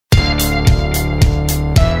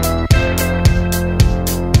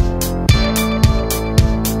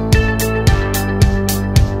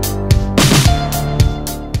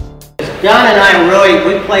John and I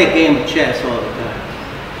we play a game of chess all the time.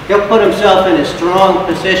 He'll put himself in a strong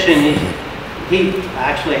position.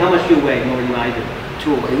 Actually, how much do you weigh more than I do?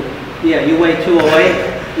 208. Yeah, you weigh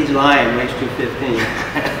 208? He's lying, weighs 215.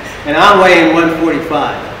 And I'm weighing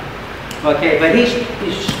 145. Okay, but he's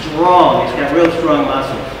strong. He's got real strong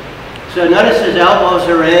muscles. So notice his elbows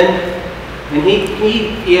are in, and he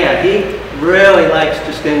really likes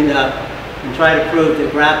to stand up and try to prove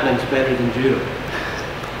that grappling's better than judo.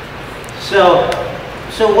 So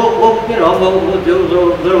we'll do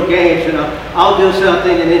little games. You know, I'll do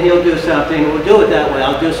something and then he'll do something. We'll do it that way.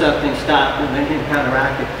 I'll do something, stop, and then he'll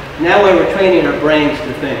counteract it. And that way we're training our brains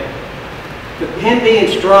to think. But him being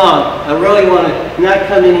strong, I really want to not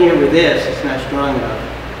come in here with this. It's not strong enough.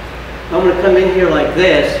 I'm going to come in here like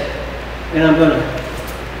this, and I'm going to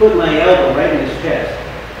put my elbow right in his chest.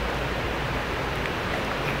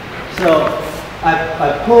 So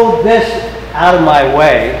I pulled this out of my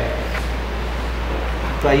way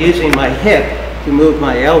by using my hip to move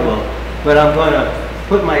my elbow, but I'm going to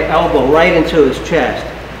put my elbow right into his chest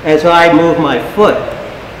as I move my foot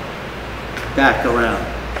back around.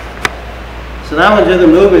 So now I'm going to do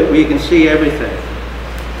the movement where you can see everything.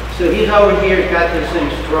 So he's over here, he's got this thing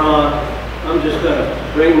strong. I'm just going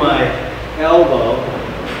to bring my elbow,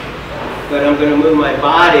 but I'm going to move my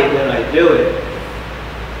body when I do it.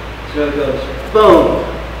 So it goes boom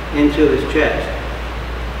into his chest.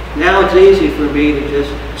 Now it's easy for me to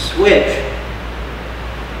just switch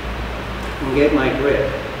and get my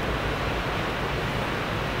grip.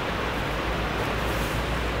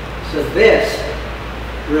 So this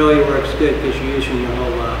really works good because you're using your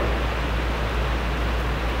whole body.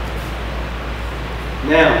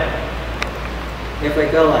 Now, if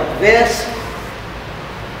I go like this,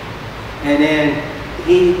 and then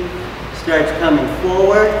he starts coming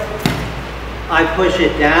forward, I push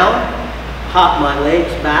it down, pop my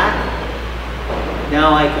legs back,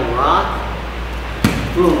 now I can rock,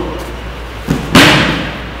 boom.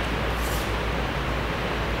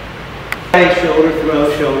 Shoulder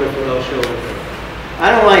throw, shoulder throw, shoulder throw.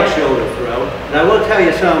 I don't like shoulder throw, but I will tell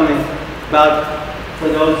you something about for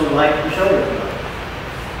those who like the shoulder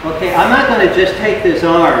throw. Okay, I'm not going to just take this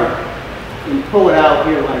arm and pull it out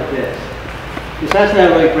here like this, because that's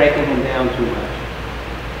not really breaking him down too much.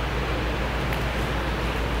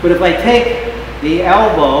 But if I take the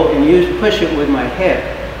elbow and push it with my hip,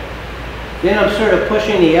 then I'm sort of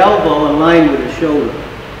pushing the elbow in line with the shoulder.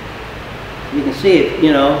 You can see it,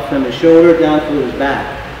 you know, from his shoulder down to his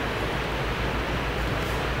back.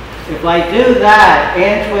 If I do that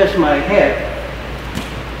and twist my hip,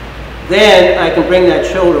 then I can bring that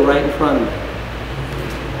shoulder right in front of me.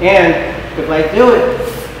 And if I do it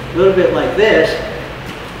a little bit like this,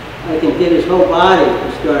 I can get his whole body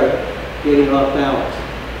to start getting off balance.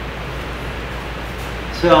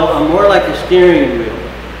 So I'm more like a steering wheel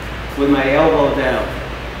with my elbow down.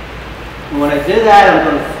 And when I do that, I'm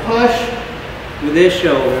going to push with this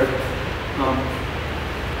shoulder,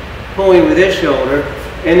 pulling with this shoulder,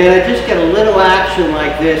 and then I just get a little action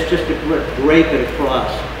like this just to drape it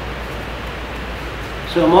across.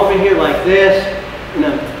 So I'm over here like this, and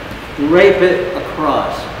I drape it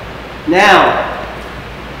across. Now,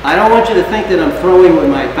 I don't want you to think that I'm throwing with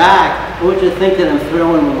my back. I want you to think that I'm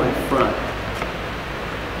throwing with my front.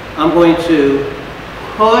 I'm going to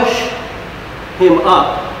push him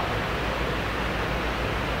up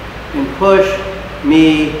and push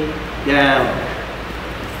me down,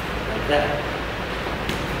 like that.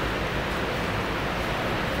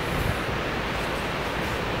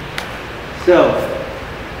 So,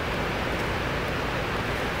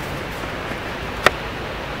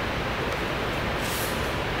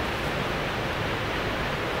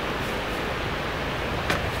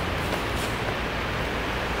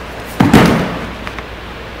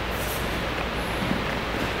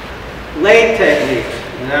 leg techniques,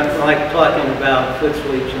 and I'm like talking about foot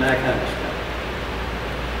sweeps and that kind of stuff.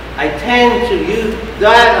 I tend to use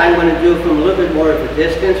that. I'm going to do from a little bit more of a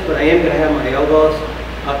distance, but I am going to have my elbows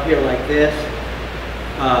up here like this.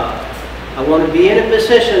 I want to be in a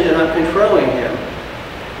position that I'm controlling him.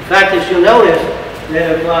 In fact, as you'll notice,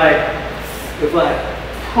 that if I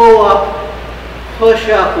pull up, push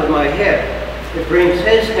up with my hip, it brings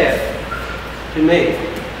his hip to me.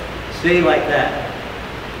 See, like that.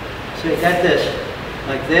 So you got this,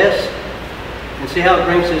 like this, and see how it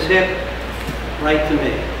brings his hip right to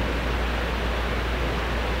me.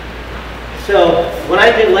 So when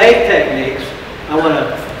I do leg techniques, I want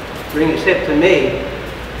to bring his hip to me.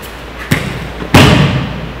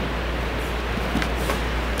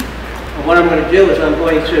 And what I'm going to do is I'm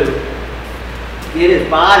going to get his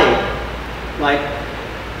body like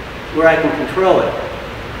where I can control it.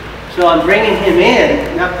 So I'm bringing him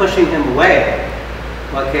in, not pushing him away.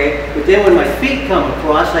 Okay, but then when my feet come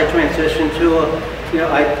across, I transition to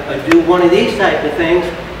I do one of these type of things,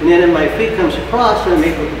 and then when my feet comes across, I'm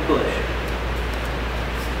able to push.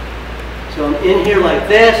 So I'm in here like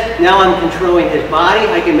this. Now I'm controlling his body.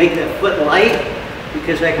 I can make that foot light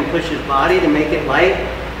because I can push his body to make it light.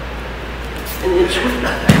 And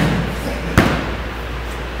then